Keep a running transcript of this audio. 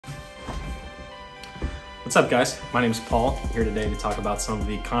What's up guys, my name is Paul. I'm here today to talk about some of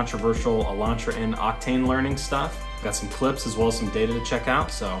the controversial Elantra N Octane Learning stuff. Got some clips as well as some data to check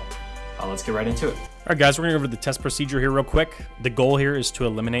out, so let's get right into it. All right guys, we're gonna go over the test procedure here real quick. The goal here is to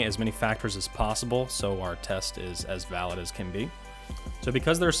eliminate as many factors as possible so our test is as valid as can be. So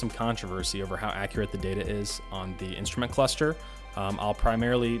because there's some controversy over how accurate the data is on the instrument cluster, I'll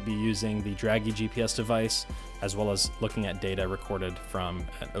primarily be using the Dragy GPS device as well as looking at data recorded from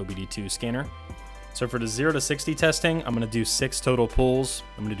an OBDII scanner. So for the 0 to 60 testing, I'm gonna do 6 total pulls.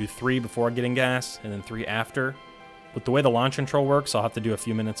 I'm gonna do 3 before getting gas and then 3 after. With the way the launch control works, I'll have to do a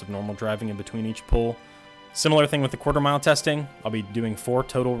few minutes of normal driving in between each pull. Similar thing with the quarter mile testing. I'll be doing 4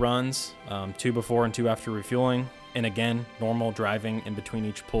 total runs, 2 before and 2 after refueling. And again, normal driving in between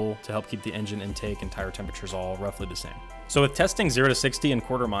each pull to help keep the engine intake and tire temperatures all roughly the same. So with testing 0 to 60 and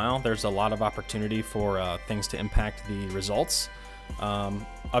quarter mile, there's a lot of opportunity for things to impact the results.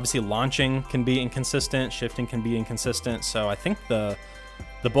 Obviously launching can be inconsistent, shifting can be inconsistent. So I think the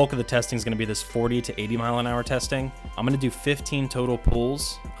bulk of the testing is going to be this 40 to 80 mile an hour testing. I'm going to do 15 total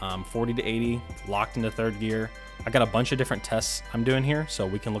pulls, 40 to 80, locked into third gear. I got a bunch of different tests I'm doing here, so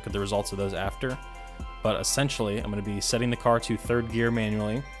we can look at the results of those after. But essentially, I'm going to be setting the car to third gear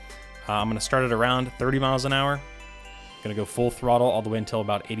manually. I'm going to start at around 30 miles an hour. I'm going to go full throttle all the way until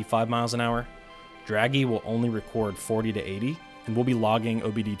about 85 miles an hour. Dragy will only record 40 to 80, and we'll be logging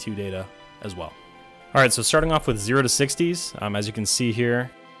OBDII data as well. All right, so starting off with 0 to 60s, as you can see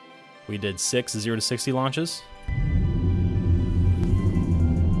here, we did 6 0 to 60 launches.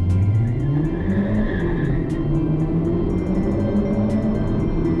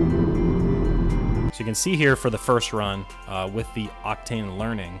 So you can see here for the first run with the Octane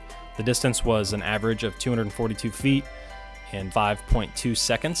Learning, the distance was an average of 242 feet in 5.2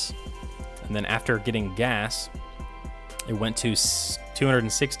 seconds. And then after getting gas, it went to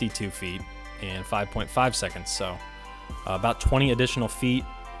 262 feet in 5.5 seconds. So about 20 additional feet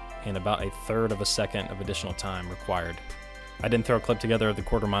and about 1/3 of a second of additional time required. I didn't throw a clip together of the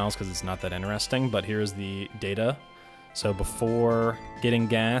quarter miles because it's not that interesting, but here's the data. So before getting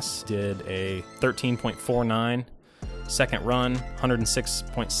gas, did a 13.49 second run,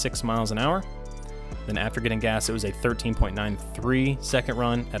 106.6 miles an hour. Then after getting gas, it was a 13.93 second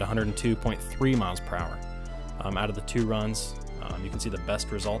run at 102.3 miles per hour. Out of the 2 runs, you can see the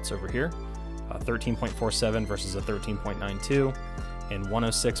best results over here. 13.47 versus a 13.92 and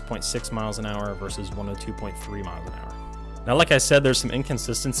 106.6 miles an hour versus 102.3 miles an hour. Now, like I said, there's some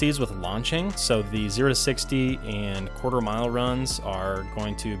inconsistencies with launching. So the 0 to 60 and quarter mile runs are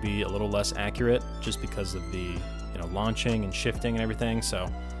going to be a little less accurate just because of the launching and shifting and everything. So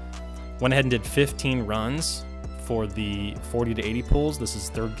went ahead and did 15 runs for the 40 to 80 pulls. This is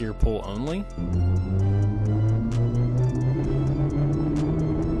third gear pull only.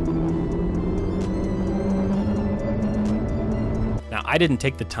 Now, I didn't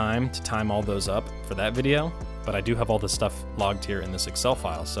take the time to time all those up for that video, but I do have all the stuff logged here in this Excel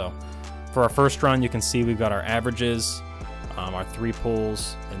file. So for our first run, you can see we've got our averages, our 3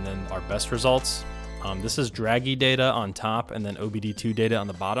 pulls, and then our best results. This is Dragy data on top and then OBDII data on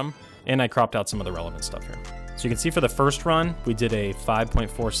the bottom. And I cropped out some of the relevant stuff here. So you can see for the first run, we did a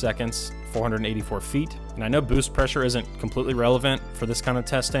 5.4 seconds, 484 feet. And I know boost pressure isn't completely relevant for this kind of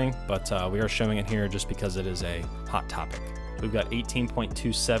testing, but we are showing it here just because it is a hot topic. We've got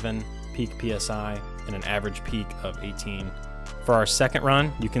 18.27 peak PSI and an average peak of 18. For our second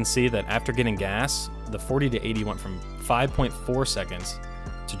run, you can see that after getting gas, the 40 to 80 went from 5.4 seconds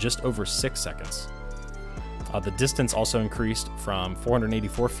to just over 6 seconds. The distance also increased from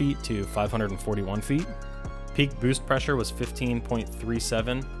 484 feet to 541 feet. Peak boost pressure was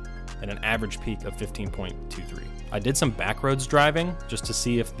 15.37 and an average peak of 15.23. I did some backroads driving just to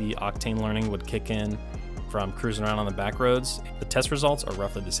see if the Octane Learning would kick in from cruising around on the back roads. The test results are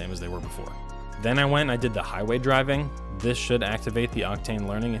roughly the same as they were before. Then I went and I did the highway driving. This should activate the Octane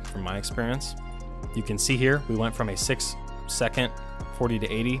Learning from my experience. You can see here, we went from a 6-second 40 to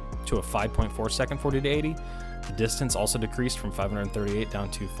 80 to a 5.4 second 40 to 80. The distance also decreased from 538 down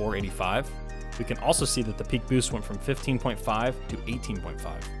to 485. We can also see that the peak boost went from 15.5 to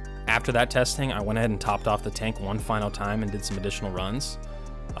 18.5. After that testing, I went ahead and topped off the tank one final time and did some additional runs.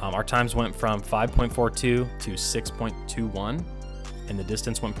 Our times went from 5.42 to 6.21, and the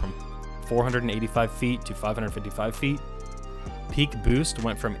distance went from 485 feet to 555 feet. Peak boost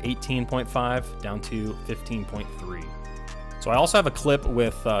went from 18.5 down to 15.3. So I also have a clip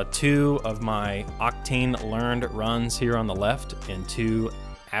with 2 of my Octane Learned runs here on the left and 2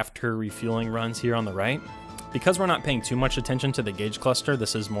 after refueling runs here on the right. Because we're not paying too much attention to the gauge cluster,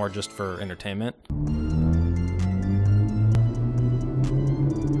 this is more just for entertainment.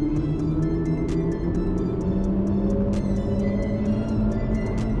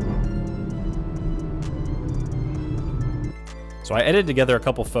 So I edited together a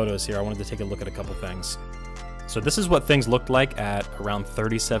couple photos here. I wanted to take a look at a couple things. So this is what things looked like at around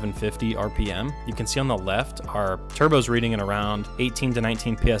 3750 RPM. You can see on the left, our turbo's reading at around 18 to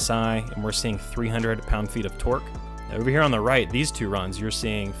 19 PSI, and we're seeing 300 pound-feet of torque. Now over here on the right, these two runs, you're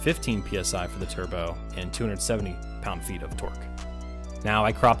seeing 15 PSI for the turbo and 270 pound-feet of torque. Now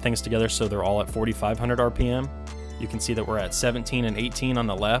I cropped things together so they're all at 4500 RPM. You can see that we're at 17 and 18 on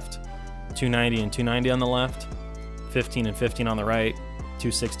the left, 290 and 290 on the left, 15 and 15 on the right,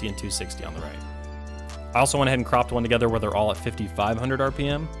 260 and 260 on the right. I also went ahead and cropped one together where they're all at 5,500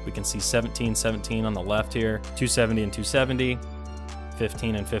 RPM. We can see 17, 17 on the left here, 270 and 270,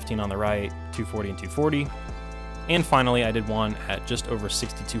 15 and 15 on the right, 240 and 240. And finally, I did one at just over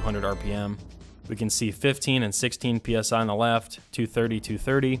 6,200 RPM. We can see 15 and 16 PSI on the left, 230,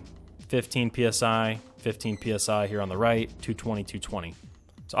 230, 15 PSI, 15 PSI here on the right, 220, 220.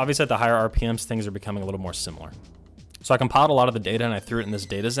 So obviously at the higher RPMs, things are becoming a little more similar. So I compiled a lot of the data and I threw it in this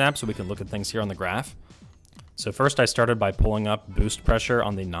data zap so we can look at things here on the graph. So first I started by pulling up boost pressure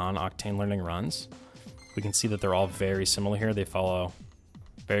on the non-Octane Learning runs. We can see that they're all very similar here. They follow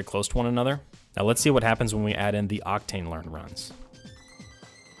very close to one another. Now let's see what happens when we add in the Octane Learned runs.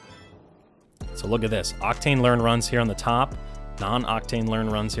 So look at this, Octane Learned runs here on the top, non-Octane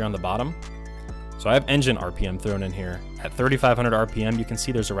Learned runs here on the bottom. So I have engine RPM thrown in here. At 3,500 RPM, you can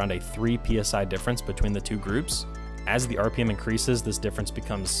see there's around a 3 PSI difference between the two groups. As the RPM increases, this difference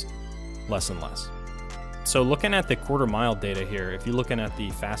becomes less and less. So looking at the quarter mile data here, if you're looking at the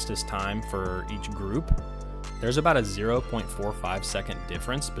fastest time for each group, there's about a 0.45 second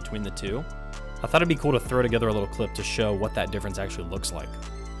difference between the two. I thought it'd be cool to throw together a little clip to show what that difference actually looks like.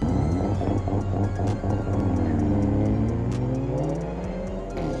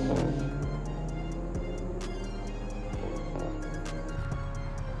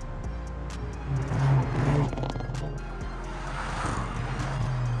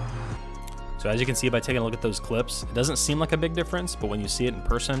 So as you can see by taking a look at those clips, it doesn't seem like a big difference, but when you see it in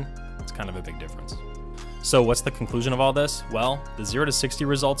person, it's kind of a big difference. So what's the conclusion of all this? Well, the 0 to 60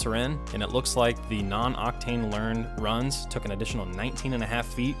 results are in, and it looks like the non-Octane Learned runs took an additional 19.5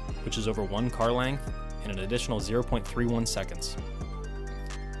 feet, which is over 1 car length, and an additional 0.31 seconds.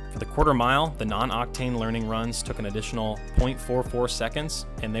 For the quarter mile, the non-Octane Learning runs took an additional 0.44 seconds,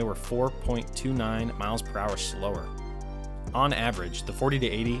 and they were 4.29 miles per hour slower. On average, the 40 to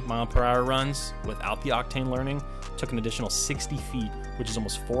 80 mile per hour runs without the Octane Learning took an additional 60 feet, which is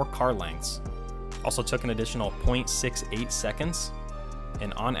almost 4 car lengths. Also took an additional 0.68 seconds,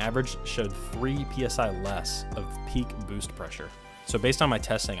 and on average showed 3 PSI less of peak boost pressure. So based on my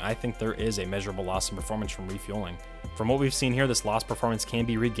testing, I think there is a measurable loss in performance from refueling. From what we've seen here, this lost performance can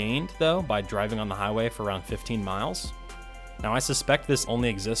be regained though by driving on the highway for around 15 miles. Now I suspect this only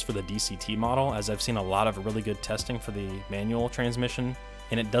exists for the DCT model, as I've seen a lot of really good testing for the manual transmission,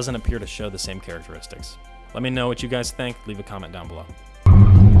 and it doesn't appear to show the same characteristics. Let me know what you guys think, leave a comment down below.